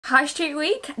High Street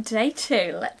Week, day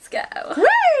 2. Let's go.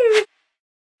 Woo!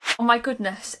 Oh my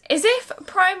goodness. As if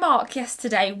Primark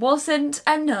yesterday wasn't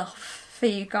enough for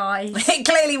you guys. It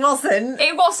clearly wasn't.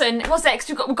 It wasn't, was it?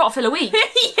 Because we've got to fill a week.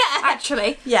 Yeah.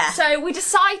 Actually. Yeah. So we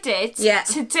decided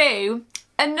to do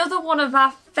another one of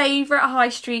our favourite high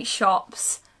street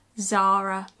shops,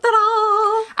 Zara. Ta-da!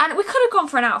 And we could have gone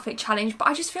for an outfit challenge, but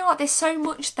I just feel like there's so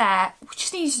much there. We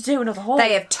just need to do another haul.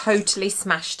 They have totally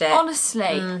smashed it.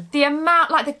 Honestly. The amount,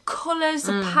 like the colours,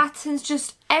 the patterns,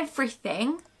 just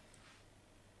everything.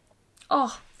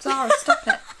 Oh, Zara, stop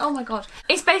it. Oh my god.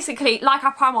 It's basically like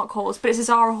our Primark hauls, but it's a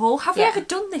Zara haul. Have we ever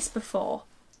done this before?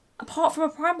 Apart from a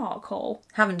Primark haul?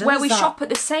 Haven't done where a we Zara. shop at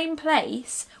the same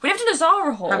place. We've never done a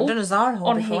Zara haul. Haven't done a Zara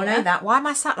haul before, I know that. Why am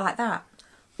I sat like that?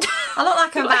 I look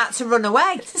like I'm about to run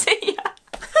away.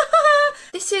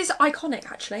 This is iconic,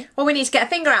 actually. Well, we need to get a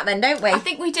finger out then, don't we? I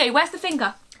think we do. Where's the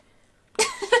finger?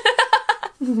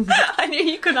 I knew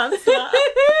you could answer that.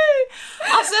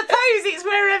 I suppose it's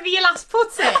wherever you last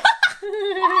put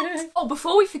it. Oh,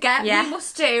 before we forget, we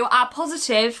must do our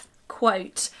positive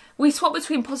quote. We swap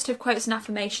between positive quotes and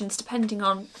affirmations depending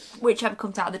on whichever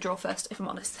comes out of the drawer first, if I'm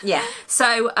honest. Yeah.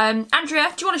 So,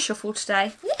 Andrea, do you want to shuffle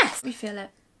today? Yes. Let me feel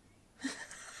it.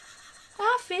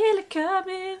 I feel it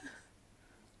coming.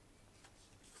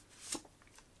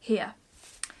 Here.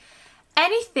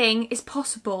 Anything is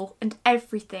possible and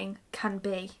everything can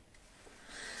be.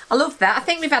 I love that. I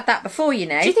think we've had that before, you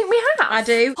know. Do you think we have? I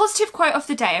do. Positive quote of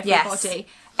the day, everybody. Yes.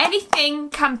 Anything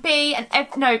can be and...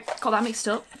 no, got that mixed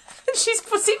up. She's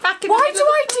put it back in Why the do middle.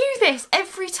 I do this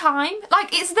every time? Like,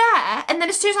 it's there, and then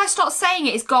as soon as I start saying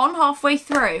it, it's gone halfway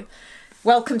through.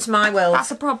 Welcome to my world.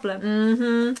 That's a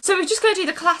problem. So we're just going to do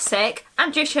the classic.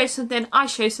 Andrea shows something, I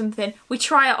show something. We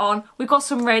try it on. We've got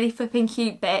some really flipping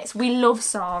cute bits. We love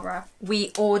Zara.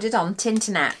 We ordered on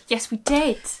Tinternet. Yes, we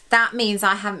did. That means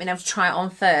I haven't been able to try it on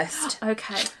first.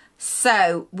 Okay.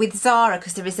 So, with Zara,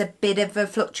 because there is a bit of a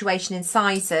fluctuation in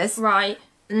sizes, Right.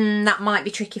 that might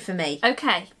be tricky for me.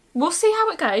 Okay. We'll see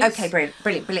how it goes. Okay, brilliant,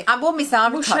 brilliant, brilliant. I wore my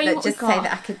Zara We'll top show you that what just we've say got.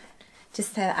 that I could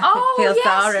feel yes,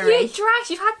 Zara-y. you dress.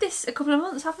 You've had this a couple of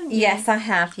months, haven't you? Yes, I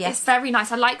have, yes. It's very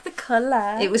nice. I like the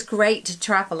colour. It was great to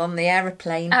travel on the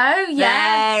aeroplane. Oh,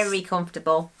 yes. Very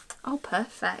comfortable. Oh,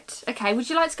 perfect. Okay, would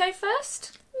you like to go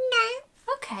first? No.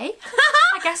 Okay.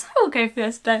 I guess I will go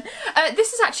first then.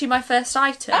 This is actually my first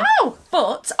item. Oh!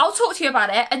 But I'll talk to you about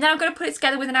it and then I'm going to put it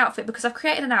together with an outfit because I've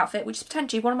created an outfit which is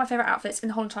potentially one of my favourite outfits in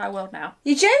the whole entire world now.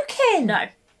 You're joking? No.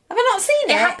 Have I not seen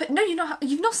it? It happened. No,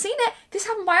 you've not seen it. This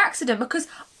happened by accident because,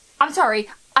 I'm sorry,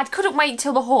 I couldn't wait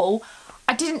till the haul.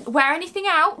 I didn't wear anything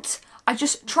out. I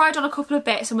just tried on a couple of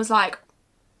bits and was like,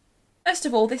 first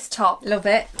of all, this top. Love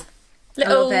it.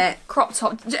 Little love it. crop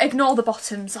top. Ignore the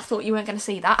bottoms. I thought you weren't going to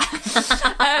see that.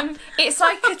 It's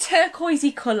like a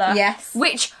turquoisey colour. Yes.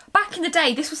 Which, back in the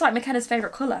day, this was like McKenna's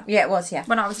favourite colour. Yeah, it was, yeah.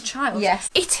 When I was a child. Yes.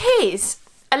 It is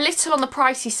a little on the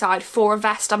pricey side for a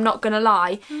vest, I'm not going to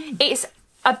lie. It's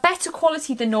a better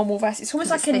quality than normal vest. It's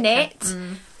almost like a thicker. knit.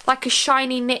 Like a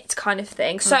shiny knit kind of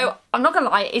thing. So, I'm not going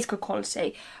to lie, it is good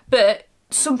quality. But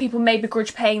some people may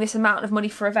begrudge paying this amount of money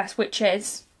for a vest, which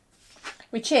is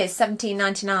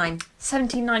 $17.99.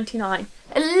 $17.99.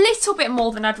 A little bit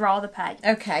more than I'd rather pay.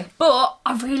 Okay. But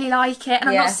I really like it, and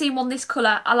I've not seen one this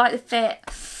colour. I like the fit.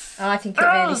 Oh, I think it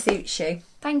really suits you.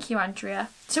 Thank you, Andrea.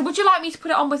 So would you like me to put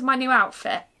it on with my new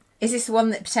outfit? Is this the one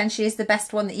that potentially is the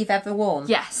best one that you've ever worn?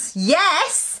 Yes.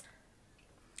 Yes!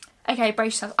 Okay,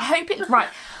 brace yourself. I hope it... Right,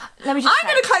 let me just I'm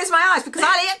going to close my eyes because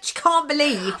I actually can't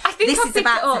believe this is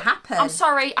about to happen. I'm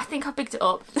sorry, I think I picked it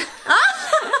up.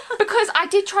 Because I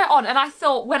did try it on, and I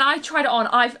thought when I tried it on,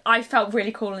 I felt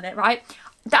really cool in it, right?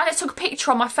 Then I took a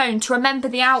picture on my phone to remember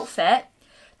the outfit.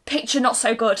 Picture not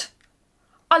so good.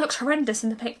 I looked horrendous in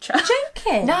the picture.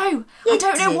 Joking? No, I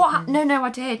don't know what... No,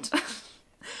 I did.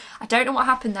 I don't know what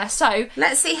happened there. So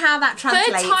let's see how that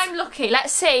translates. Third time lucky.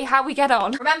 Let's see how we get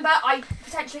on. Remember, I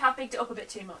potentially have bigged it up a bit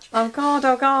too much. Oh God,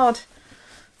 oh God.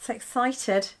 So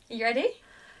excited. Are you ready?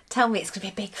 Tell me it's going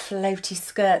to be a big floaty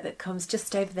skirt that comes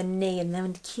just over the knee and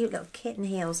then cute little kitten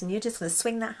heels and you're just going to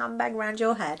swing that handbag around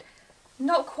your head.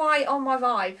 Not quite on my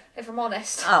vibe, if I'm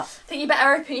honest. Oh. I think you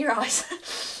better open your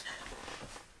eyes.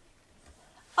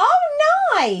 Oh,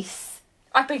 nice.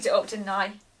 I bigged it up, didn't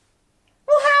I?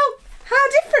 Well, how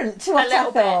different to what A little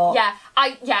I thought.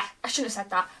 bit. Yeah, I shouldn't have said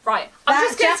that. Right, I'm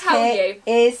just going to tell you.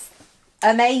 Is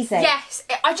amazing. Yes,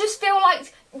 I just feel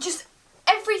like just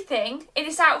everything in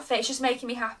this outfit is just making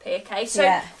me happy, okay?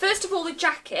 So, first of all, the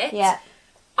jacket. Yeah.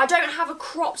 I don't have a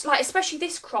cropped, like, especially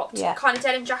this cropped kind of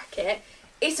denim jacket.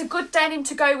 It's a good denim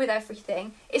to go with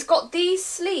everything. It's got these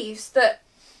sleeves that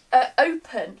are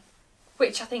open,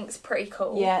 which I think is pretty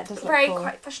cool. Yeah, it does look very cool.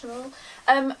 quite fashionable.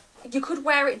 You could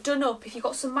wear it done up if you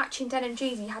got some matching denim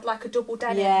jeans and you had like a double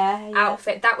denim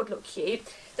outfit. That would look cute.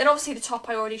 Then obviously the top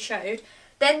I already showed.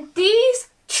 Then these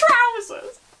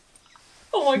trousers.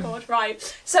 Oh my god, right.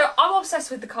 So I'm obsessed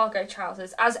with the cargo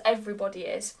trousers, as everybody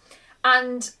is.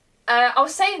 And I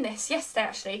was saying this yesterday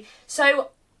actually. So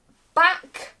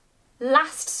back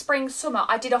last spring summer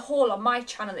I did a haul on my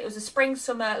channel. It was a spring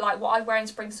summer, like what I wear in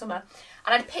spring summer,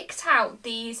 and I'd picked out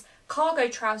these cargo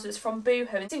trousers from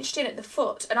Boohoo and cinched in at the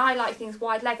foot, and I like things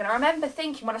wide leg. And I remember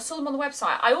thinking when I saw them on the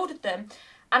website, I ordered them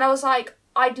and I was like,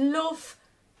 I'd love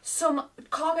some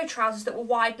cargo trousers that were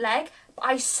wide leg, but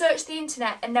I searched the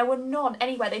internet and there were none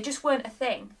anywhere. They just weren't a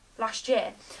thing last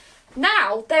year.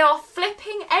 Now they are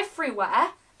flipping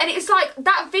everywhere, and it's like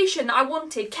that vision that I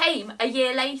wanted came a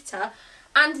year later.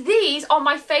 And these are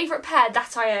my favourite pair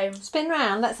that I own. Spin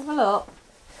round, let's have a look.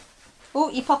 Oh,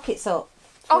 your pocket's up.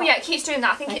 Oh yeah, it keeps doing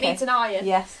that. I think it needs an iron.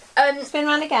 Yes. Spin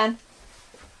round again.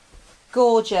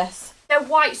 Gorgeous. They're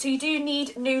white, so you do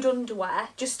need nude underwear,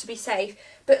 just to be safe.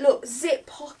 But look, zip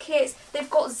pockets. They've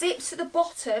got zips at the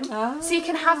bottom, so you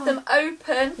can have them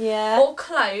open or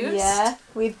closed. Yeah,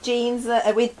 with jeans,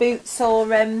 with boots or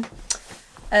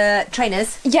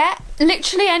trainers. Yeah,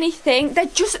 literally anything.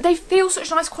 They feel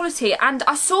such nice quality. And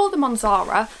I saw them on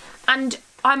Zara, and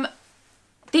I'm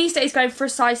these days going for a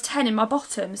size 10 in my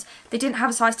bottoms. They didn't have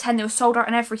a size 10, they were sold out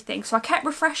and everything. So I kept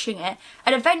refreshing it,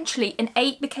 and eventually an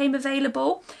 8 became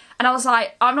available. And I was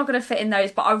like, I'm not going to fit in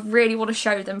those, but I really want to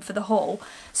show them for the haul.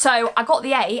 So I got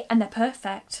the 8, and they're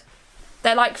perfect.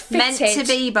 They're like fitted. Meant to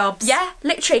be, Bobs. Yeah,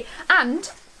 literally. And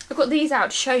I've got these out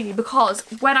to show you, because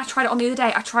when I tried it on the other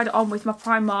day, I tried it on with my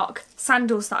Primark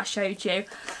sandals that I showed you.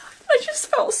 I just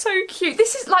felt so cute.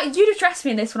 This is like, you'd have dressed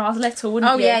me in this when I was little, wouldn't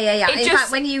you? Oh, yeah. In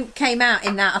fact, when you came out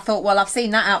in that, I thought, well, I've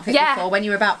seen that outfit before when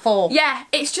you were about 4. Yeah,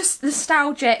 it's just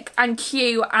nostalgic and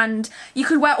cute, and you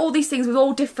could wear all these things with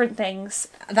all different things.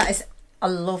 That is, I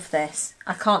love this.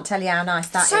 I can't tell you how nice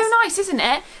that is. So nice, isn't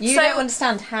it? You don't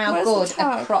understand how good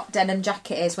a crop denim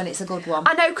jacket is when it's a good one.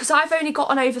 I know, because I've only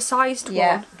got an oversized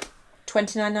one.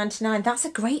 $29.99. That's a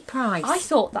great price. I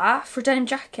thought that for a denim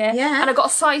jacket. Yeah. And I got a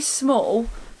size small,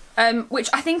 which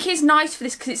I think is nice for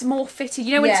this because it's more fitted.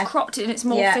 You know when it's cropped and it's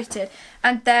more fitted.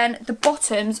 And then the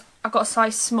bottoms, I got a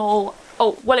size small.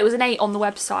 Oh, well, it was an 8 on the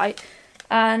website.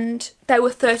 And they were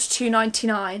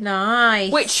 $32.99.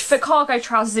 Nice. Which for cargo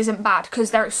trousers isn't bad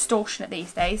because they're extortionate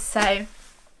these days. So.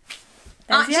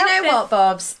 Do you know what,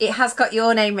 Bobs? It has got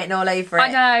your name written all over it.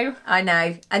 I know. I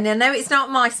know. And I know it's not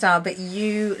my style, but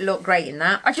you look great in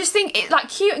that. I just think it's like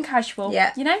cute and casual.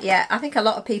 Yeah. You know? Yeah, I think a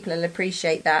lot of people will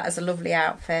appreciate that as a lovely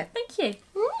outfit. Thank you.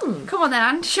 Come on then,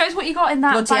 Anne. Show us what you got in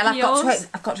that bag of yours.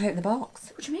 I've got to open the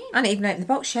box. What do you mean? I didn't even open the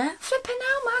box yet. Flipping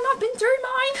now, man. I've been through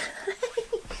mine.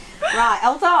 Right,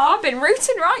 hold on. I've been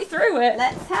rooting right through it.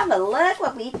 Let's have a look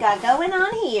what we've got going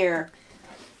on here.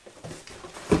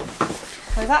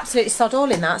 There's absolutely sod all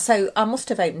in that, so I must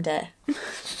have opened it.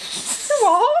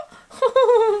 What?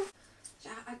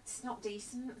 It's not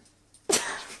decent.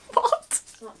 What?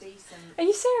 It's not decent. Are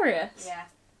you serious? Yeah.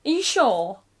 Are you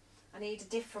sure? I need a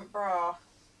different bra.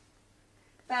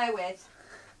 Bear with.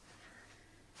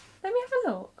 Let me have a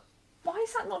look. Why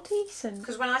is that not decent?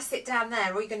 Because when I sit down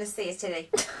there, all you're going to see is titty.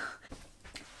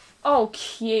 Oh,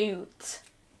 cute.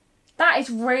 That is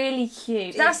really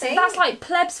cute. That's like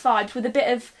plebs vibes with a bit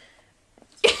of...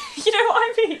 you know what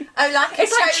I mean? Oh, like a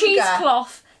It's like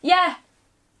cheesecloth. Yeah.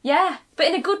 Yeah, but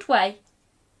in a good way.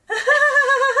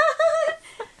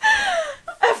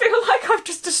 I feel like I've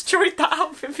just destroyed that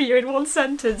outfit for you in one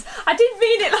sentence. I didn't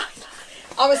mean it like that.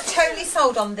 I was totally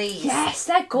sold on these. Yes,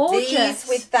 they're gorgeous. These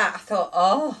with that, I thought,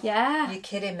 oh, yeah, you're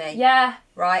kidding me. Yeah.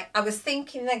 Right, I was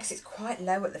thinking then, because it's quite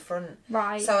low at the front.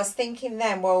 Right. So I was thinking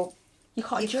then, well, you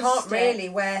can't really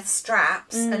wear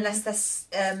straps unless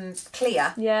they're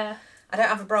clear. Yeah. I don't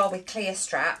have a bra with clear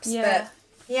straps, but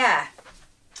yeah.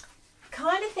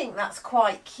 Kind of think that's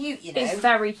quite cute, you know. It's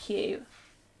very cute.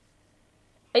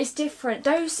 It's different.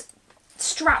 Those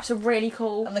straps are really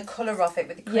cool. And the colour of it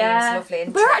with the cream is lovely.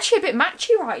 Isn't We're actually a bit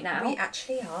matchy right now. We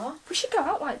actually are. We should go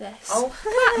out like this. Oh,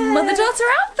 mother-daughter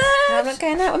outfit. I'm not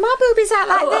going out with my boobies out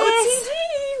like this.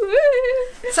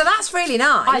 So that's really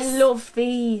nice. I love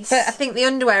these. But I think the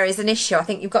underwear is an issue. I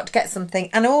think you've got to get something.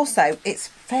 And also, it's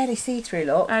fairly see-through,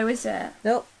 look. Oh, is it?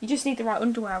 Look. You just need the right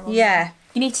underwear on. Yeah.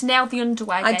 You need to nail the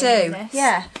underwear I game do, in this.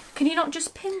 yeah. Can you not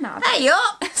just pin that? Hey,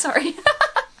 up! Sorry.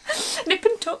 Nip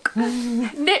and tuck.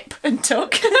 Nip and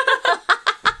tuck.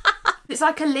 It's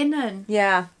like a linen.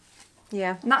 Yeah.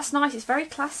 Yeah. And that's nice. It's very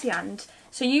classy. And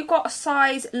so you got a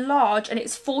size large and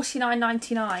it's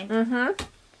 $49.99. Mm-hmm.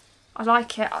 I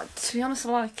like it. To be honest,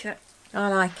 I like it. I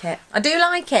like it. I do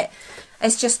like it.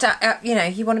 It's just, you know,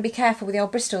 you want to be careful with the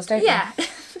old Bristols, don't you? Yeah.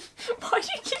 Why do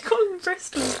you keep calling them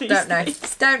Bristols these Don't know.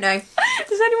 days? Don't know.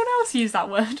 Does anyone else use that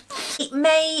word? It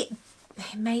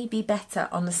may be better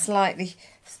on the slightly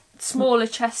smaller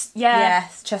chest. Yeah.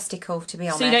 Chesticle, to be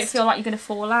honest. So you don't feel like you're going to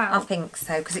fall out. I think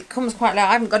so, because it comes quite low.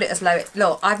 I haven't got it as low.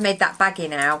 Look, I've made that baggy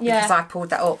now because I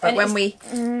pulled that up. But when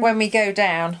we go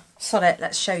down, sod it,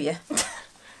 let's show you.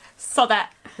 Sod it.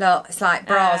 Look, it's like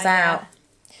bras out.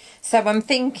 So I'm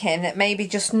thinking that maybe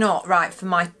just not right for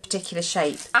my particular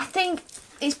shape. I think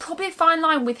it's probably a fine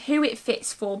line with who it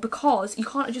fits for, because you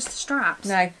can't adjust the straps.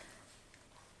 No.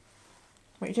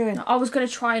 What are you doing? I was going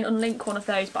to try and unlink one of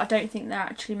those, but I don't think they're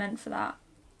actually meant for that.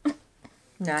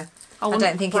 No. I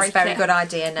don't think it's a very good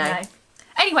idea, no.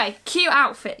 Anyway, cute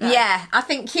outfit though. Yeah, I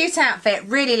think cute outfit,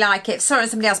 really like it. Saw it on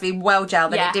somebody else being well gel,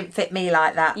 but it didn't fit me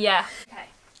like that. Yeah. Okay.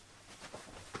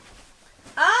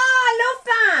 Ah, I love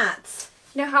that!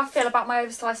 You know how I feel about my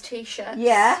oversized t-shirts?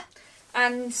 Yeah.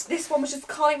 And this one was just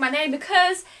calling my name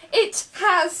because it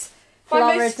has Florida.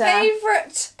 my most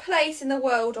favourite place in the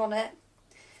world on it.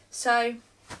 So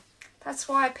that's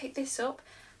why I picked this up.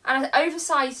 And I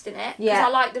oversized in it because I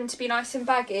like them to be nice and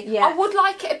baggy. Yeah. I would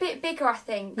like it a bit bigger, I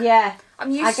think. Yeah.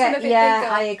 I'm used to them a bit bigger.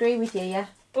 I agree with you, yeah.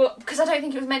 But because I don't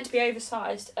think it was meant to be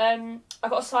oversized. I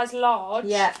got a size large.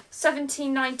 Yeah.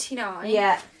 $17.99.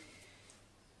 Yeah.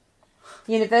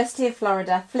 University of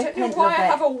Florida. Flipping love it. Why I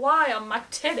have a Y on my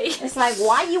titty. It's like,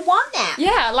 why you want that?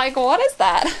 Yeah, like what is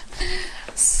that?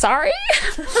 Sorry.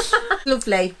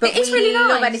 Lovely, but it's really nice.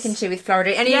 Love anything to do with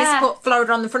Florida. And you just put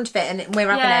Florida on the front of it, and we're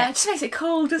having it. It just makes it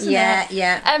cool, doesn't it?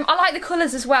 Yeah. I like the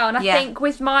colours as well, and I think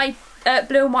with my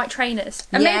blue and white trainers,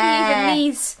 and maybe even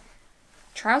these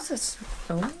trousers.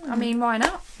 Oh. I mean, why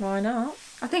not? Why not?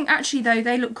 I think actually though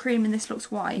they look cream and this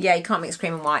looks white. Yeah, you can't mix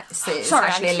cream and white. It's Sorry,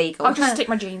 actually illegal. I'll just stick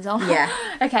my jeans on. Yeah.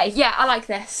 Okay. Yeah, I like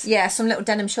this. Yeah, some little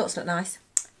denim shorts look nice.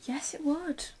 Yes, it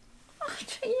would. Oh,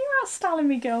 you are styling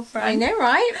me, girlfriend. I know,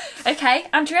 right? Okay,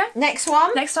 Andrea. Next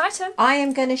one. Next item. I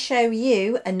am going to show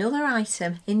you another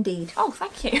item, indeed. Oh,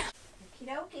 thank you. Okie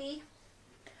dokie.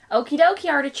 Okie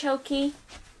dokie, artichokey.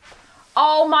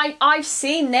 Oh my, I've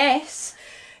seen this.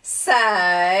 So,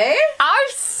 I've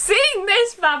seen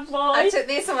this bad boy. I took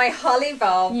this on my holly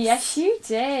bulbs. Yes, you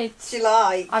did. Do you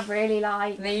like? I really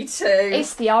like. Me too.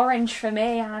 It's the orange for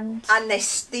me, and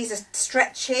these are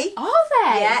stretchy. Are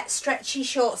they? Yeah, stretchy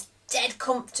shorts, dead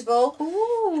comfortable.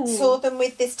 Ooh. Saw them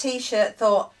with this t-shirt,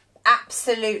 thought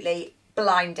absolutely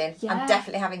blinding. Yeah. I'm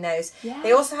definitely having those. Yeah.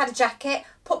 They also had a jacket.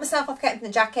 Put myself off getting the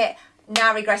jacket.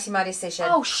 Now regretting my decision.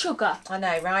 Oh, sugar. I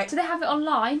know, right? Do they have it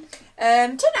online?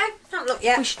 Don't know. Haven't looked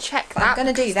yet. We should check that. I'm going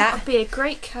to do that. That would be a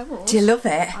great colour. Do you love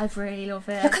it? I really love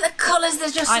it. Look at the colours. They're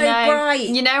just so know. bright.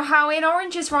 You know how in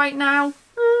orange is right now?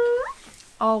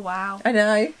 Oh, wow. I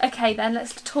know. Okay, then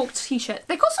let's talk t-shirts.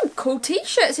 They've got some cool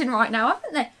t-shirts in right now,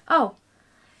 haven't they? Oh.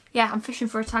 Yeah, I'm fishing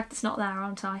for a tag that's not there,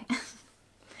 aren't I?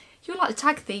 You're like the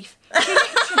tag thief. She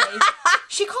literally,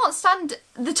 she can't stand...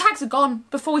 The tags are gone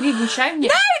before we've even shown you.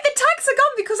 No, the tags are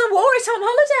gone because I wore it on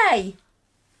holiday.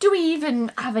 Do we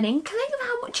even have an inkling of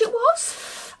how much it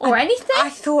was? Or anything? I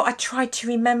thought I tried to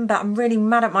remember. I'm really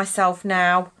mad at myself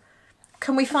now.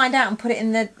 Can we find out and put it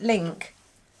in the link?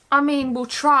 I mean, we'll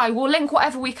try. We'll link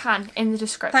whatever we can in the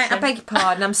description. I beg your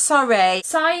pardon. I'm sorry.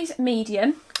 Size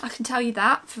medium. I can tell you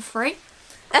that for free.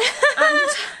 And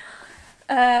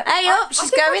hey up,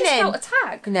 she's going in. A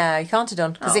tag. No, you can't have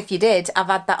done, because if you did, I've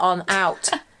had that on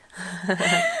out.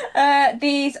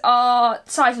 These are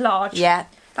size large. Yeah.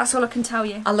 That's all I can tell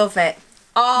you. I love it.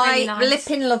 I Really nice.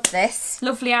 flipping love this.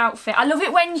 Lovely outfit. I love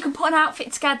it when you can put an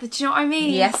outfit together, do you know what I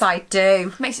mean? Yes, I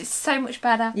do. Makes it so much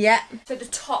better. Yeah. So the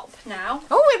top now.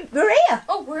 Oh, we're here.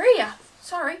 Oh, we're here.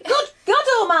 Sorry. Good God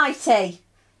almighty.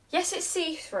 Yes, it's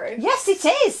see-through. Yes, it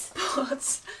is.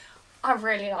 But I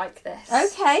really like this.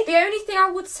 Okay. The only thing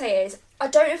I would say is, I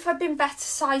don't know if I've been better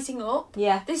sizing up.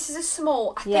 Yeah. This is a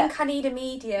small. I think I need a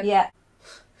medium. Yeah.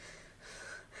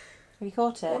 Have you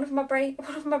caught it? One of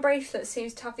my bracelets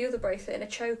seems to have the other bracelet in a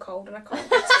chokehold, and I can't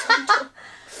get it on.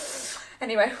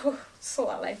 Anyway, we'll sort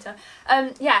that later.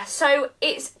 Yeah, so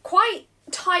it's quite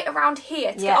tight around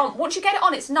here to get on. Once you get it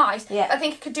on, it's nice. Yeah. I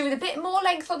think it could do with a bit more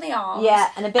length on the arms. Yeah,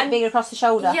 and a bit bigger across the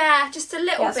shoulder. Yeah, just a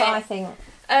little bit. That's what I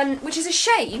think. Which is a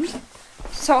shame.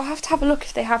 So I'll have to have a look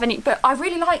if they have any. But I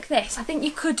really like this. I think you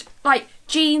could, like,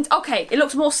 jeans. Okay, it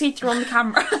looks more see-through on the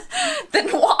camera than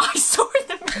what I saw in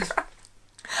the mirror.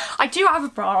 I do have a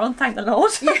bra on, thank the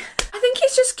Lord. Yeah. I think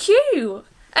it's just cute.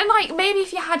 And, like, maybe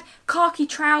if you had khaki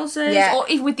trousers, or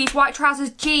even with these white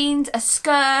trousers, jeans, a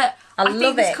skirt. I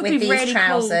love it with these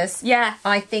trousers. Cool. Yeah.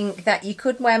 I think that you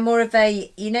could wear more of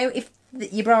a, you know, if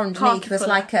your bra underneath was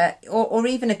like a, or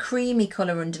even a creamy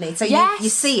colour underneath. So you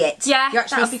see it. Yeah, you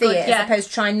actually see it as opposed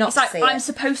to trying not to see it. I'm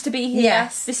supposed to be here.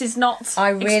 Yes. This is not I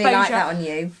really like that on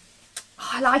you. Oh,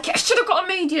 I like it. I should have got a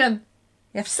medium.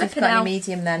 You have to see if you've got your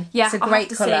medium then. Yeah, it's a great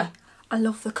colour. I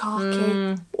love the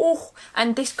khaki. Oh,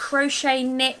 and this crochet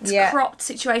knit cropped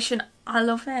situation. I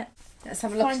love it. Let's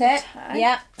have a look at it.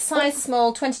 Yeah, size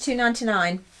small,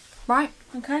 22.99. Right,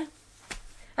 okay.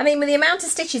 I mean, with the amount of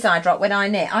stitches I drop when I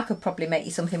knit, I could probably make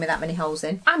you something with that many holes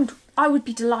in. And I would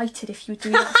be delighted if you would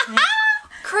do that to me.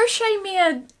 Crochet me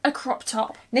a crop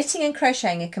top. Knitting and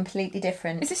crocheting are completely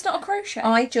different. Is this not a crochet?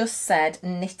 I just said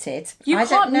knitted. You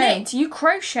can't knit, you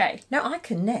crochet. No, I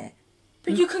can knit.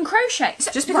 But you can crochet.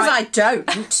 So, just because I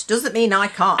don't doesn't mean I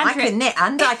can't. Andrea, I can knit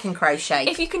and I can crochet.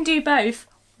 If you can do both,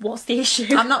 what's the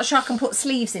issue? I'm not sure I can put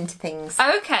sleeves into things.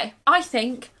 Okay, I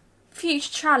think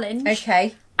future challenge.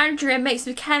 Okay. Andrea makes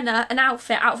McKenna an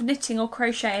outfit out of knitting or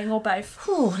crocheting or both.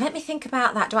 Ooh, let me think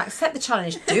about that. Do I accept the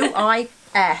challenge? Do I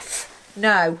F?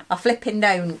 No, I flipping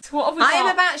don't. What have we got? I am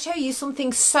about to show you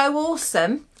something so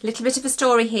awesome. Little bit of a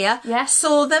story here. Yes.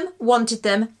 Saw them, wanted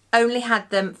them, only had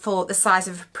them for the size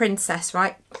of a princess,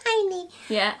 right? Tiny.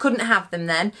 Yeah. Couldn't have them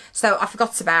then, so I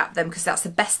forgot about them because that's the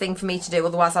best thing for me to do,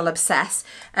 otherwise I'll obsess.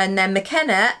 And then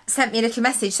McKenna sent me a little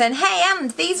message saying, hey,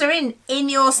 and these are in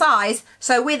your size.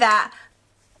 So with that,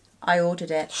 I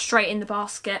ordered it. Straight in the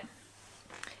basket.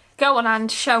 Go on, and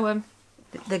show them.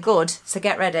 They're good, so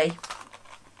get ready.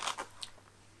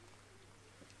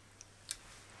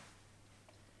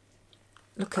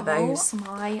 Look at those.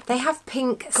 They have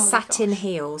pink satin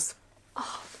heels.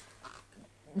 Oh.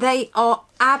 They are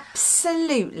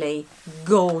absolutely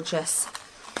gorgeous.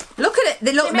 Look at it.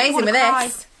 They look amazing with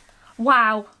this.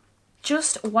 Wow.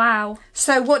 Just wow.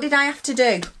 So what did I have to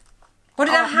do? What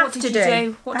did I have to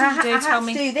do? What did you do? Tell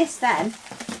me. I had to do this then.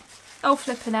 Oh,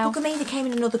 flipping hell. Look at me, they came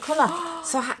in another colour.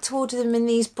 So I had to order them in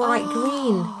these bright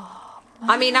green.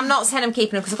 I mean, I'm not saying I'm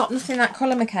keeping them because I've got nothing in that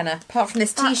colour, McKenna, apart from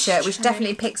this T-shirt, which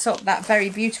definitely picks up that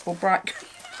very beautiful bright green.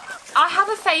 I have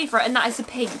a favourite, and that is the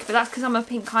pink, but that's because I'm a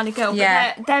pink kind of girl.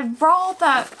 Yeah. But they're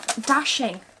rather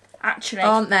dashing, actually.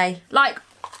 Aren't they? Like,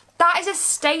 that is a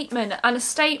statement, and a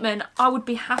statement I would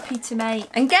be happy to make.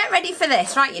 And get ready for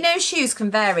this, right? You know shoes can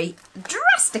vary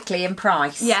drastically in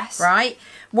price. Yes. Right?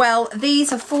 Well,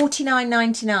 these are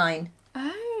 $49.99.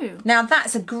 Oh. Now,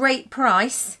 that's a great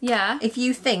price. Yeah. If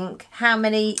you think how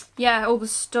many... Yeah, all the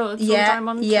studs, all the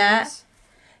diamonds. Yeah.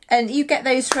 And you get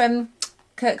those from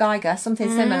Kurt Geiger, something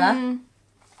similar.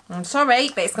 I'm sorry,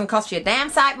 but it's going to cost you a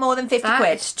damn sight more than 50 quid.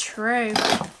 That's true.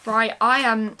 Right,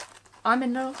 I'm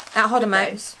in love. Hold on,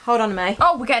 mate. Hold on, mate.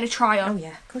 Oh, we're getting a try on. Oh,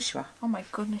 yeah, of course you are. Oh, my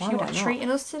goodness, you are treating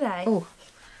us today. Oh,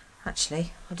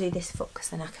 actually, I'll do this foot because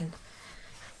then I can...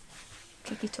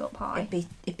 Kick it up high.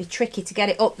 It'd be tricky to get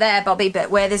it up there, Bobby,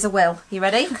 but where there's a will. You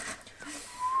ready?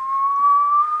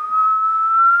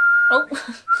 Oh.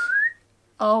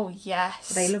 Oh, yes.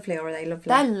 Are they lovely or are they lovely?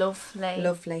 They're lovely.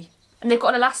 Lovely. And they've got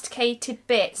an elasticated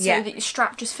bit so that your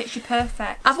strap just fits you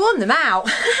perfect. I've worn them out.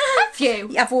 Have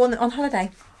you? I've worn them on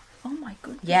holiday. Oh my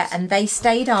goodness. Yeah, and they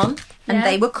stayed on and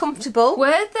they were comfortable.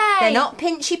 Were they? They're not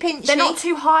pinchy. They're not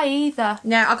too high either.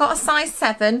 No, I got a size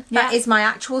 7. Yeah. That is my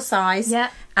actual size.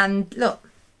 Yeah. And look.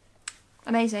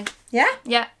 Amazing. Yeah?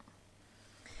 Yeah.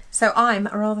 So I'm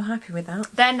rather happy with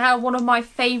that. They're now one of my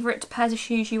favourite pairs of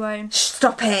shoes you own.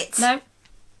 Stop it. No.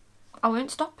 I won't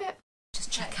stop it.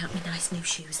 Just check out my nice new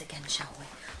shoes again, shall we?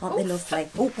 Aren't they lovely?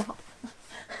 Oh, what?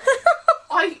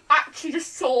 I actually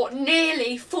just saw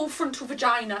nearly full frontal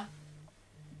vagina.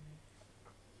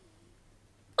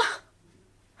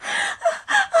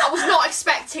 I was not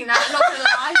expecting that, I'm not going to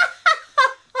lie.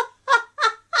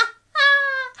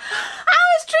 I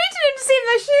was treating him to see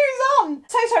their shoes on.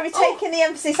 So sorry, taking the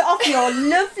emphasis off your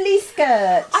lovely skirt.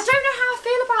 I don't know how I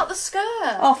feel about the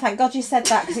skirt. Oh, thank God you said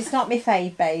that because it's not my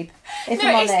fave, babe. If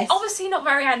I'm honest. It's obviously not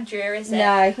very Andrea, is it?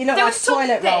 No, you look like a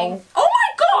toilet roll. Oh my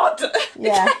God!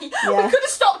 Yeah, okay, we could have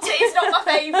stopped it. It's not my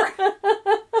favourite.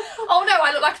 Oh no,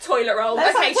 I look like a toilet roll.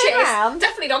 Okay, cheers.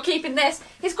 Definitely not keeping this.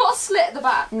 He's got a slit at the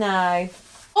back. No.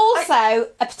 Also,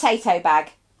 a potato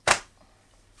bag.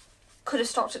 Could have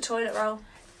stopped at toilet roll.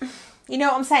 You know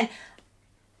what I'm saying?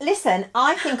 Listen,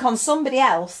 I think on somebody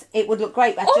else it would look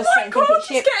great, but I just don't think it's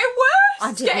you. It's getting worse.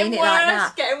 I didn't mean it like that.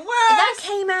 It's getting worse. That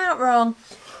came out wrong.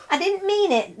 I didn't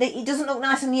mean it that it doesn't look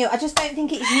nice on you. I just don't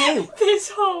think it's you.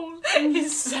 This hole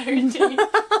is so deep. Everything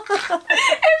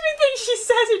she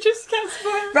says, it just gets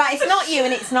worse. Right, it's not you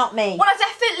and it's not me. Well, I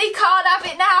definitely can't have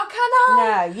it now, can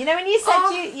I? No, you know when you said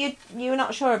you were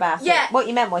not sure about it. What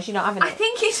you meant was you're not having it. I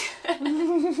think it's.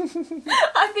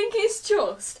 I think it's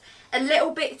just a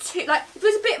little bit too, like, if it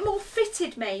was a bit more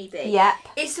fitted maybe. Yep.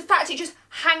 It's the fact it just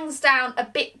hangs down a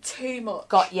bit too much.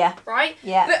 Got ya. Right?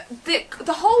 Yeah. But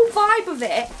the whole vibe of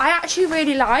it, I actually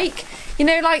really like. You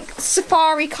know, like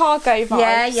safari cargo vibes.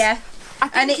 Yeah, yeah. I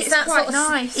think it's that quite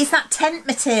nice. It's that tent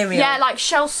material. Yeah, like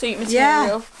shell suit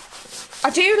material. Yeah. I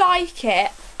do like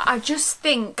it. I just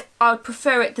think I would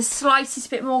prefer it the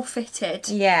slightest bit more fitted.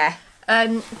 Yeah.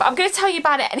 But I'm going to tell you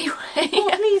about it anyway. Oh,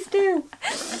 please do.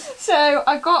 So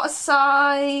I got a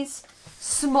size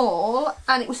small,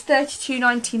 and it was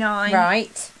 $32.99.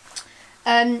 Right.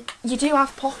 You do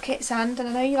have pockets, and I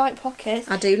know you like pockets.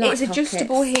 I do like It's pockets.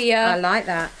 adjustable here. I like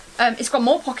that. It's got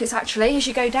more pockets actually as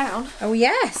you go down. Oh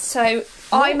yes. So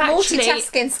I'm actually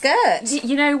multitasking skirt.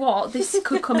 You know what? This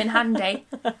could come in handy.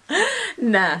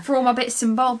 Nah. For all my bits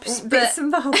and bobs. Bits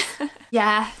and bobs.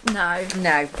 Yeah. No.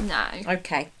 No. No.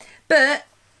 Okay. But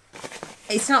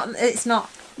it's not.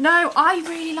 No, I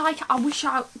really like it. I wish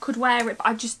I could wear it, but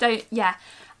I just don't. Yeah.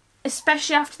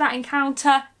 Especially after that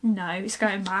encounter. No, it's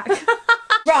going back.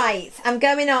 Right. I'm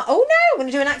going on. Oh no! I'm going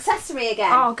to do an accessory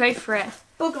again. Oh, go for it.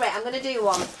 Bugger it. I'm going to do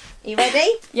one. Are you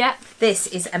ready? Yeah. This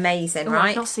is amazing, Ooh, right?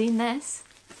 I've not seen this.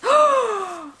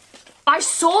 I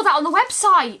saw that on the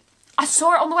website. I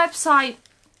saw it on the website.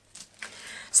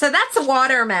 So that's a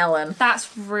watermelon.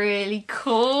 That's really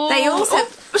cool. They also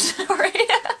sorry.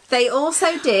 They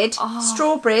also did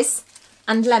strawberries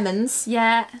and lemons.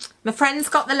 Yeah. My friend's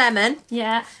got the lemon.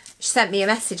 Yeah. She sent me a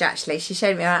message actually. She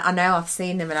showed me. I know I've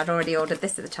seen them and I'd already ordered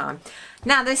this at the time.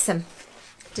 Now listen.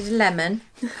 Did a lemon,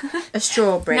 a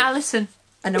strawberry. Now listen.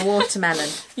 And a watermelon.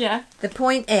 Yeah. The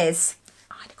point is,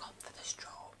 I'd gone for the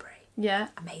strawberry. Yeah.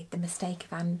 I made the mistake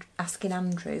of asking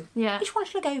Andrew. Yeah. Which one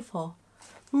should I go for?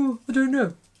 Oh, I don't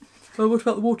know. Oh, what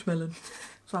about the watermelon?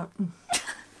 It's like,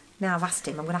 Now I've asked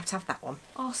him, I'm going to have that one.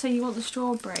 Oh, so you want the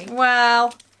strawberry?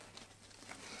 Well,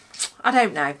 I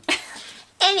don't know.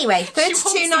 Anyway,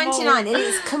 $32.99. And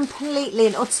it's completely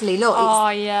and utterly, look,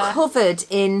 it's covered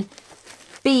in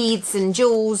beads and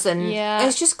jewels, and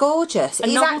it's just gorgeous.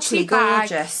 It's actually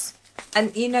gorgeous.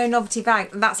 And you know, novelty bag,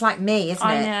 that's like me, isn't it?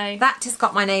 I know. That just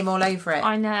got my name all over it.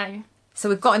 I know. So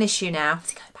we've got an issue now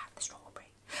to go back the strawberry.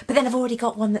 But then I've already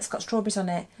got one that's got strawberries on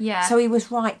it. Yeah. So he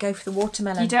was right, go for the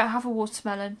watermelon. You don't have a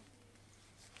watermelon.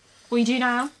 Well, you do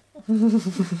now.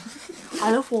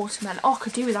 I love watermelon. Oh, I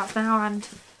could do with that now, and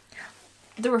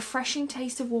the refreshing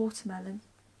taste of watermelon.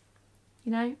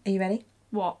 You know? Are you ready?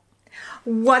 What?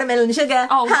 Watermelon sugar.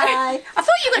 Oh, hi. I thought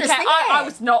you were going to sing it. I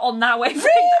was not on that wavelength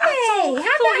Really? at all. I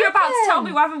thought you were about to tell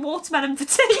me we're having watermelon for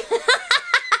tea.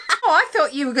 Oh, I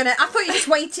thought you were going to... I thought you were just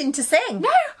waiting to sing. No,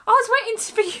 I was waiting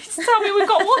for you to tell me we've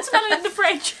got watermelon in the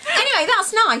fridge. Anyway,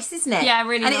 that's nice, isn't it? Yeah,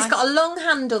 really nice. And nice. it's got a long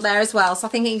handle there as well, so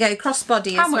I think it can go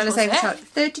crossbody as well as over top.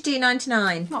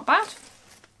 $32.99. Not bad.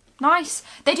 Nice.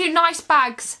 They do nice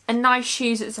bags and nice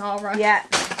shoes at Zara. Yeah.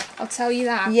 I'll tell you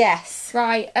that. Yes.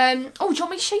 Right. Oh, do you want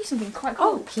me to show you something quite cool?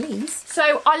 Oh, please.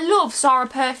 So, I love Zara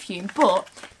perfume, but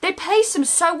they place them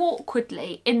so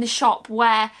awkwardly in the shop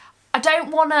where I don't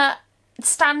want to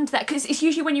stand there, because it's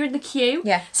usually when you're in the queue.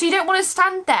 Yeah. So you don't want to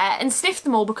stand there and sniff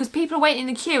them all because people are waiting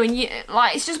in the queue, and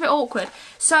it's just a bit awkward.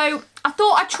 So I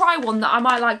thought I'd try one that I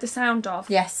might like the sound of.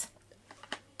 Yes.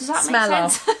 Does that Smell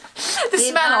make sense? Of. The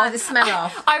smell of. The smell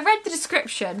of. I read the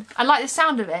description. I like the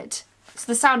sound of it. It's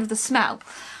the sound of the smell.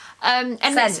 And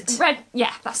Scent. it's red.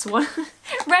 Yeah, that's the one.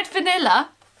 Red vanilla.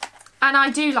 And I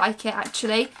do like it,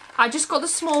 actually. I just got the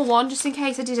small one just in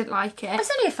case I didn't like it. It's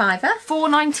only a fiver.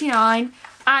 $4.99.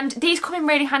 And these come in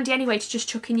really handy anyway to just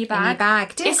chuck in your bag. In your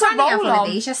bag. Didn't It's Granny a have one roll-on.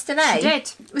 of these yesterday? She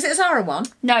did. Was it a Zara one?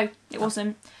 No, it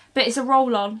wasn't. But it's a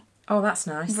roll-on. Oh, that's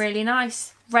nice. Really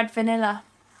nice. Red vanilla.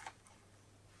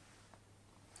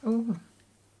 Ooh.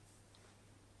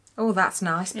 Oh, that's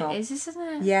nice, Bob. It is, isn't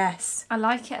it? Yes. I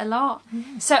like it a lot.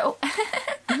 So,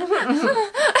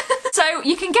 so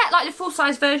you can get like the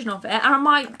full-size version of it, and I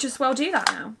might just well do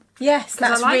that now. Yes,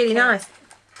 that's like really it. nice.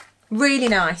 Really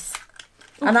nice.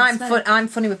 Ooh, and I'm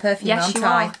funny with perfume, yes, aren't you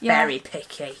I? are. Yeah. Very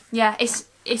picky. Yeah,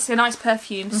 it's a nice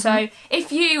perfume. So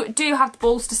if you do have the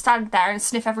balls to stand there and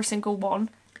sniff every single one,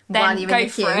 then go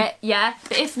for it. Yeah.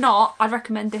 But if not, I'd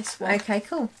recommend this one. Okay,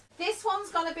 cool. This one's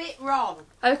gone a bit wrong.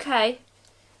 Okay.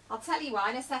 I'll tell you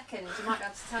why in a second. You might be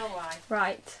able to tell why.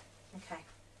 Right. Okay.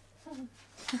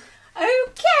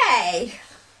 Okay.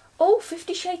 Oh,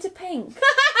 50 Shades of Pink.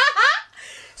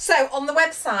 So on the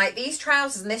website, these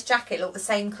trousers and this jacket look the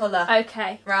same colour.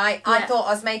 Okay. Right. Yeah. I thought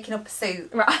I was making up a suit.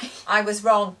 Right. I was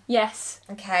wrong. Yes.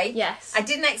 Okay. Yes. I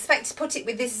didn't expect to put it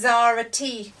with this Zara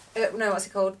T. No, what's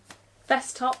it called?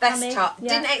 Vest top. Vest I mean. top.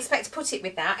 Yeah. Didn't expect to put it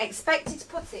with that. Expected to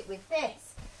put it with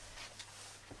this.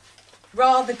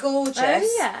 rather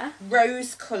gorgeous yeah.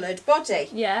 rose-coloured body.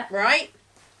 Yeah. Right?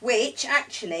 Which,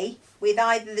 actually, with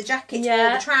either the jacket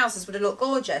or the trousers would have looked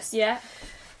gorgeous. Yeah.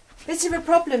 Bit of a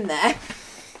problem there.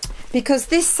 Because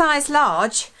this size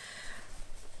large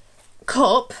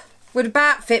cup would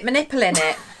about fit my nipple in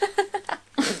it.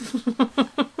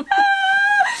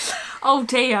 Oh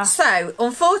dear. So,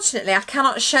 unfortunately, I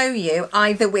cannot show you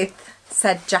either with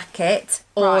said jacket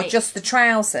or just the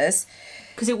trousers.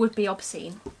 Because it would be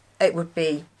obscene. It would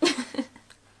be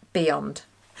beyond.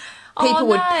 People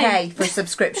would pay for a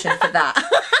subscription for that.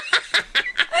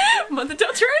 Mother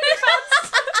Doctor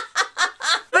OnlyFans.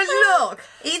 But look,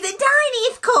 it's the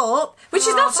tiniest cup, which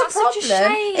is not a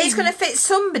problem. It's going to fit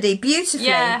somebody beautifully,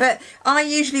 but I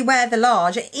usually wear the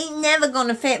large. It's never going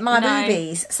to fit my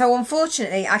boobies. So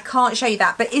unfortunately, I can't show you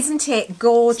that. But isn't it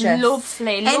gorgeous? It's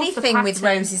lovely. Anything with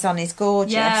roses on is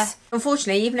gorgeous. Yeah.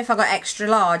 Unfortunately, even if I got extra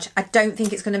large, I don't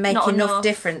think it's going to make enough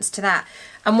difference to that.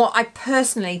 And what I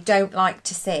personally don't like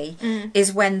to see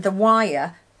is when the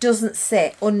wire doesn't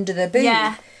sit under the boob.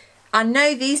 Yeah. I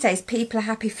know these days people are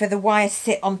happy for the wire to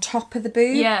sit on top of the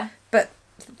boob. Yeah. But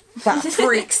that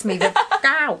freaks me the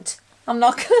out. I'm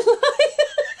not going to lie.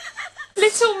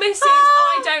 Little Mrs.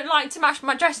 I don't like to match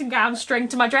my dressing gown string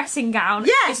to my dressing gown.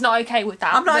 Yeah. It's not okay with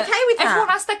that. I'm not okay with that. Everyone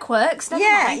has their quirks, never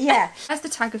mind. Yeah. There's the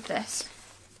tag of this.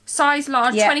 Size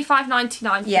large,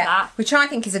 $25.99 for that. Which I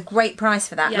think is a great price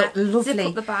for that. Look lovely. Zip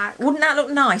up the back. Wouldn't that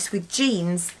look nice with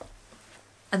jeans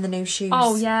and the new shoes?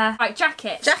 Oh yeah. Right,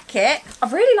 jacket. Jacket. I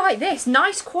really like this.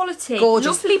 Nice quality.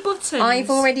 Gorgeous. Lovely buttons. I've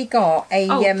already got a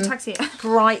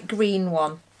bright green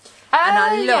one. And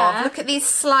I love, look at these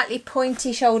slightly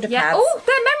pointy shoulder pads. Oh,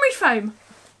 they're memory foam.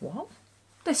 What?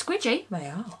 They're squidgy. They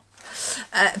are.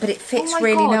 But it fits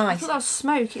really nice. I thought that was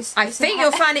smoke. I think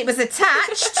you'll find it was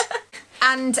attached.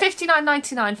 And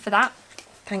 $59.99 for that.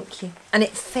 Thank you. And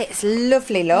it fits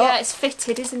lovely, look. Yeah, it's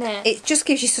fitted, isn't it? It just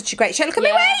gives you such a great shape. Look at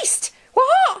my waist.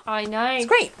 What? I know. It's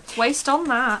great. Waist on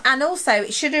that. And also,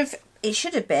 it should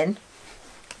have been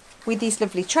with these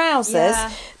lovely trousers,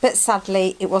 but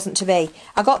sadly, it wasn't to be.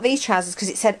 I got these trousers because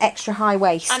it said extra high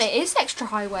waist. And it is extra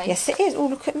high waist. Yes, it is. Oh,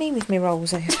 look at me with my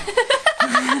rolls over.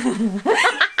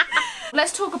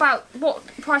 Let's talk about what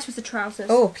price was the trousers.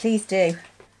 Oh, please do.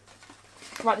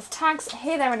 Right, there's tags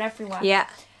here, there, and everywhere. Yeah.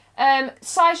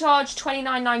 Size large,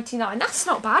 $29.99. That's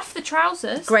not bad for the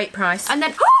trousers. Great price. And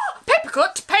then, paper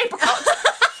cut.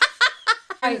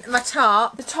 And my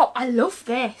top. The top, I love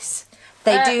this.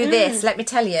 They do this, let me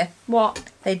tell you.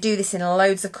 What? They do this in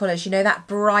loads of colours. You know that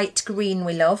bright green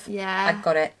we love? Yeah. I've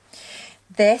got it.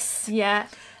 This. Yeah.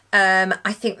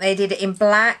 I think they did it in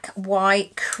black,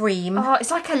 white, cream. Oh,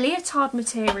 it's like a leotard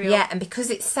material. Yeah, and because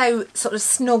it's so sort of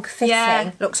snug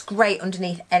fitting, looks great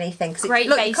underneath anything. Great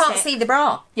look, basic. You can't see the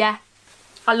bra. Yeah,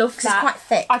 I love that. It's quite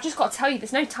thick. I've just got to tell you,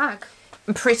 there's no tag.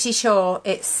 I'm pretty sure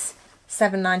it's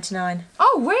 $7.99.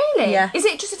 Oh, really? Yeah. Is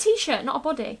it just a t-shirt, not a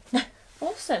body?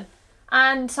 Awesome.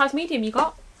 And size medium you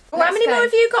got? Well, how many more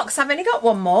have you got? Because I've only got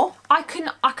one more. I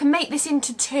can make this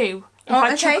into two. If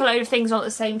I chuck a load of things on at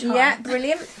the same time. Yeah,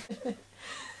 brilliant.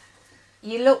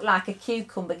 You look like a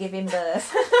cucumber giving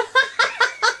birth.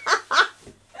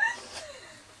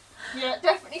 Yeah,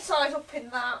 definitely size up in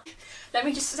that. Let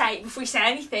me just say, before we say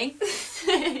anything,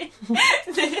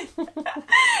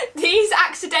 these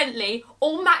accidentally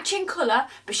all match in colour,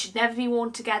 but should never be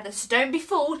worn together. So don't be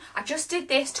fooled. I just did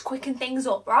this to quicken things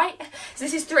up, right? So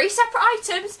this is 3 separate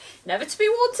items, never to be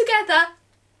worn together.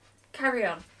 Carry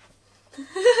on.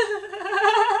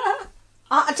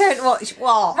 I don't know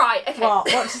what. Right, okay. What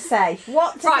to say?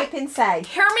 What to flipping say?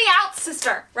 Hear me out,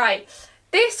 sister. Right.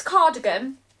 This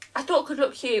cardigan, I thought could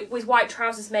look cute with white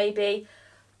trousers maybe.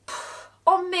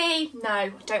 On me, no,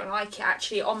 I don't like it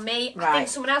actually. On me, I think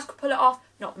someone else could pull it off.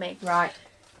 Not me. Right.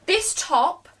 This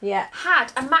top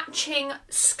had a matching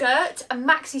skirt, a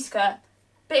maxi skirt,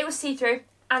 but it was see-through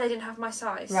and they didn't have my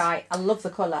size. Right, I love the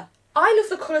colour. I love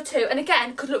the colour too, and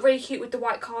again, could look really cute with the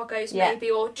white cargos maybe,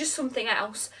 or just something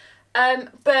else.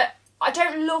 But I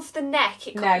don't love the neck.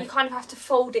 You kind of have to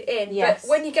fold it in. Yes. But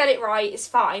when you get it right, it's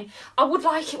fine. I would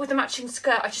like it with the matching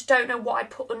skirt. I just don't know what I'd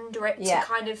put under it to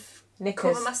kind of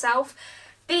cover myself.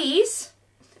 These,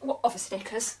 well, obviously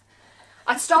knickers.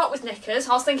 I'd start with knickers.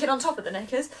 I was thinking on top of the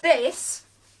knickers. This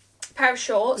pair of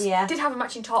shorts did have a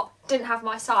matching top, didn't have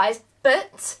my size,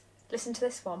 but listen to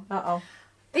this one. Uh-oh.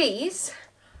 These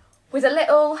with a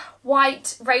little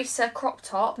white racer crop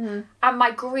top and my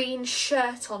green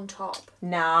shirt on top.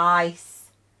 Nice.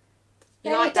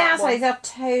 You like that one? They're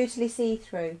totally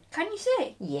see-through. Can you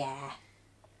see? Yeah.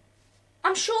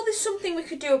 I'm sure there's something we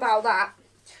could do about that.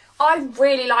 I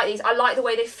really like these. I like the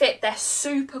way they fit. They're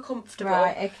super comfortable.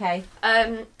 Right, okay.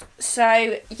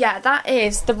 So, yeah, that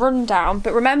is the rundown.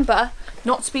 But remember,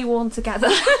 not to be worn together.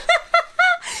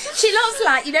 She looks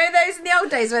like, you know those in the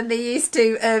old days when they used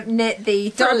to knit the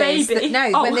dollies? For a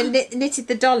baby? When they knitted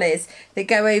the dollies that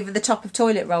go over the top of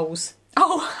toilet rolls.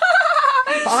 Oh.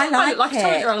 But I like like it. a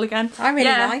toilet roll again. I really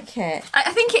like it.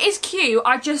 I think it is cute.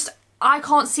 I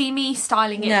can't see me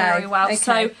styling it very well. Okay.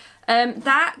 So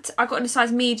that I got in a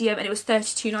size medium and it was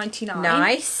 $32.99.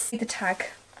 Nice. The tag.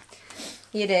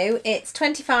 You do. It's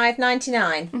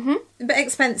 $25.99. Mm-hmm. A bit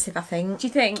expensive, I think. Do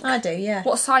you think? I do, yeah.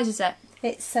 What size is it?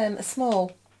 It's a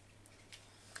small.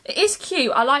 It is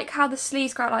cute. I like how the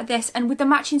sleeves go out like this, and with the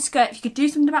matching skirt, if you could do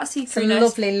something about see-throughness,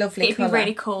 lovely, lovely it'd colour. be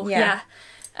really cool. Yeah.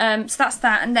 So that's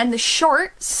that, and then the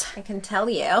shorts. I can tell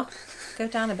you. Go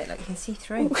down a bit, look, you can see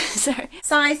through. Sorry.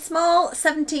 Size small,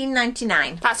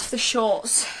 $17.99. That's for the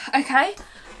shorts. Okay.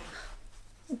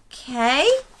 Okay.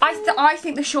 I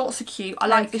think the shorts are cute. I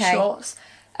like the shorts.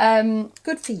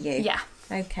 Good for you. Yeah.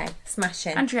 Okay,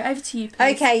 smashing. Andrea, over to you,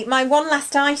 please. Okay, my one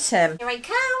last item. Here I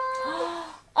come.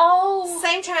 Oh.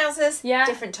 Same trousers, Yeah.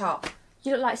 different top.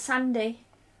 You look like Sandy.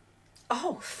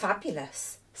 Oh,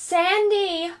 fabulous.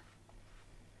 Sandy.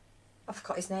 I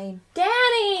forgot his name.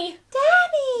 Danny.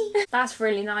 Danny. That's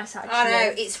really nice, actually. I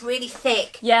know, it's really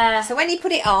thick. Yeah. So when you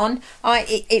put it on,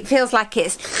 it feels like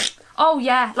it's... Oh,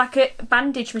 yeah, like a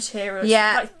bandage material.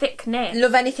 Yeah. Like thick knit.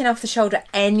 Love anything off the shoulder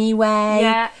anyway.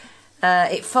 Yeah.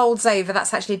 It folds over.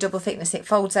 That's actually double thickness. It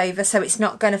folds over, so it's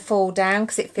not going to fall down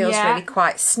because it feels really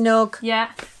quite snug.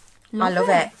 Yeah. I love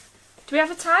it. Do we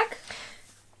have a tag?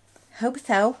 Hope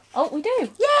so. Oh, we do.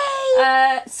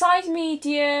 Yay! Size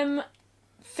medium,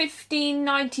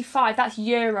 $15.95. That's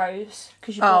euros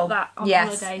because you bought that on holiday.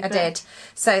 Yes, I did.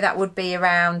 So that would be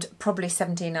around probably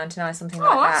 $17.99, something like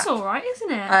that. Oh, that's all right,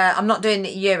 isn't it? I'm not doing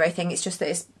the euro thing. It's just that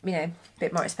it's a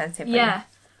bit more expensive. Really. Yeah.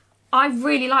 I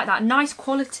really like that. Nice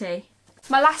quality.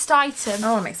 My last item.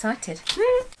 Oh, I'm excited.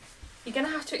 You're going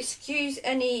to have to excuse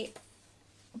any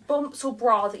bumps or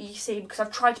bra that you see because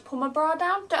I've tried to pull my bra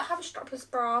down. Don't have a strapless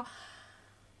bra.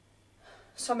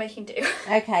 So I'm making do.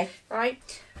 Okay.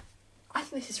 Right? I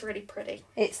think this is really pretty.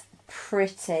 It's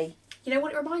pretty. You know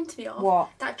what it reminds me of? What?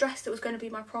 That dress that was going to be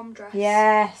my prom dress.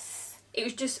 Yes. It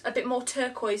was just a bit more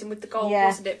turquoise and with the gold,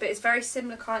 wasn't it? But it's very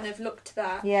similar kind of look to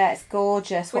that. Yeah, it's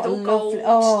gorgeous. With what a all lovely... gold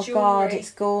Oh, jewellery. God,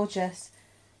 it's gorgeous.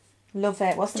 Love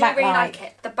it. What's the back I really like?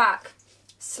 like it. The back,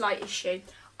 slight issue.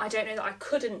 I don't know that I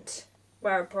couldn't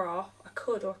wear a bra. I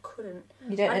could or I couldn't.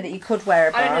 You don't know that you could wear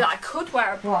a bra? I don't know that I could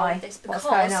wear a bra Why? like this because...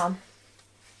 What's going on?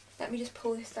 Let me just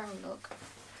pull this down, look.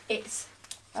 It's...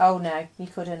 Oh, no, you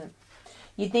couldn't.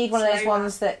 You'd need one of those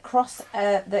ones that cross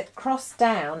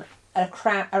down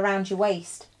around your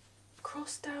waist.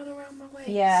 Cross down around my waist?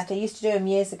 Yeah, they used to do them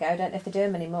years ago. I don't know if they do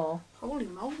them anymore. Holy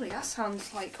moly, that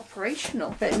sounds like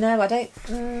operational. But no, I don't...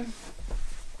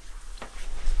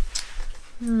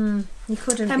 You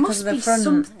couldn't There because must of the be front.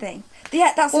 something.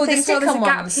 Yeah, that's the thing. The So there's a stick-on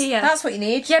gap ones. here. That's what you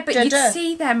need. Yeah, but you'd Duh.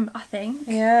 see them, I think.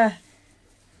 Yeah.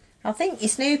 I think you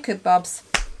snookered, Bobs.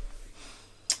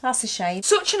 That's a shame.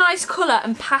 Such a nice colour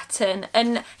and pattern,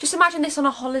 and just imagine this on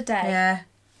a holiday. Yeah.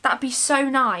 That'd be so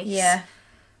nice. Yeah.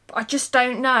 But I just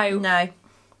don't know. No.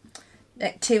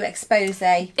 Too expose.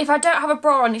 If I don't have a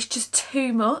bra on, it's just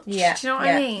too much. Yeah. Do you know what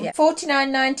I mean? Yeah.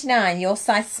 $49.99, your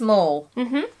size small.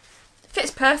 Fits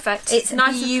perfect. It's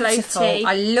nice beautiful. and floaty.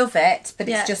 I love it, but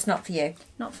Yeah. it's just not for you.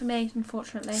 Not for me,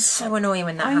 unfortunately. So annoying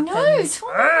when that I happens. know. Tell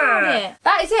me about it.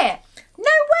 That is it.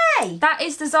 No way! That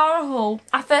is the Zara haul.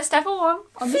 Our first ever one.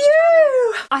 On this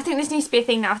Phew! I think this needs to be a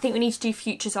thing now. I think we need to do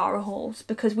future Zara hauls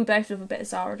because we both love a bit of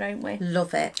Zara, don't we?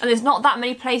 Love it. And there's not that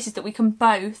many places that we can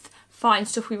both find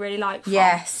stuff we really like from.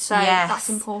 Yes, So yes. that's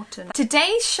important.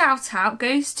 Today's shout out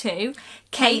goes to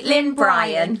Caitlin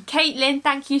Bryan. Caitlin,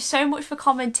 thank you so much for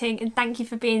commenting and thank you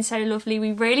for being so lovely.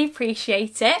 We really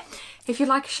appreciate it. If you'd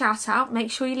like a shout out, make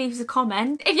sure you leave us a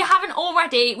comment. If you haven't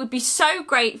already, we'd be so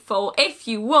grateful if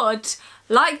you would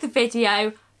like the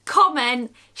video,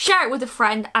 comment, share it with a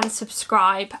friend and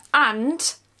subscribe.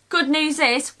 And good news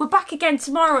is we're back again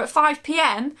tomorrow at 5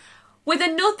 PM with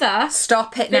another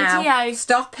Stop it video. now.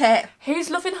 Stop it. Who's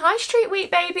loving High Street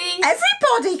Week, babies?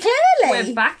 Everybody, clearly.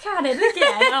 We're back at it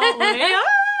again, aren't we?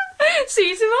 See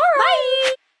you tomorrow. Bye.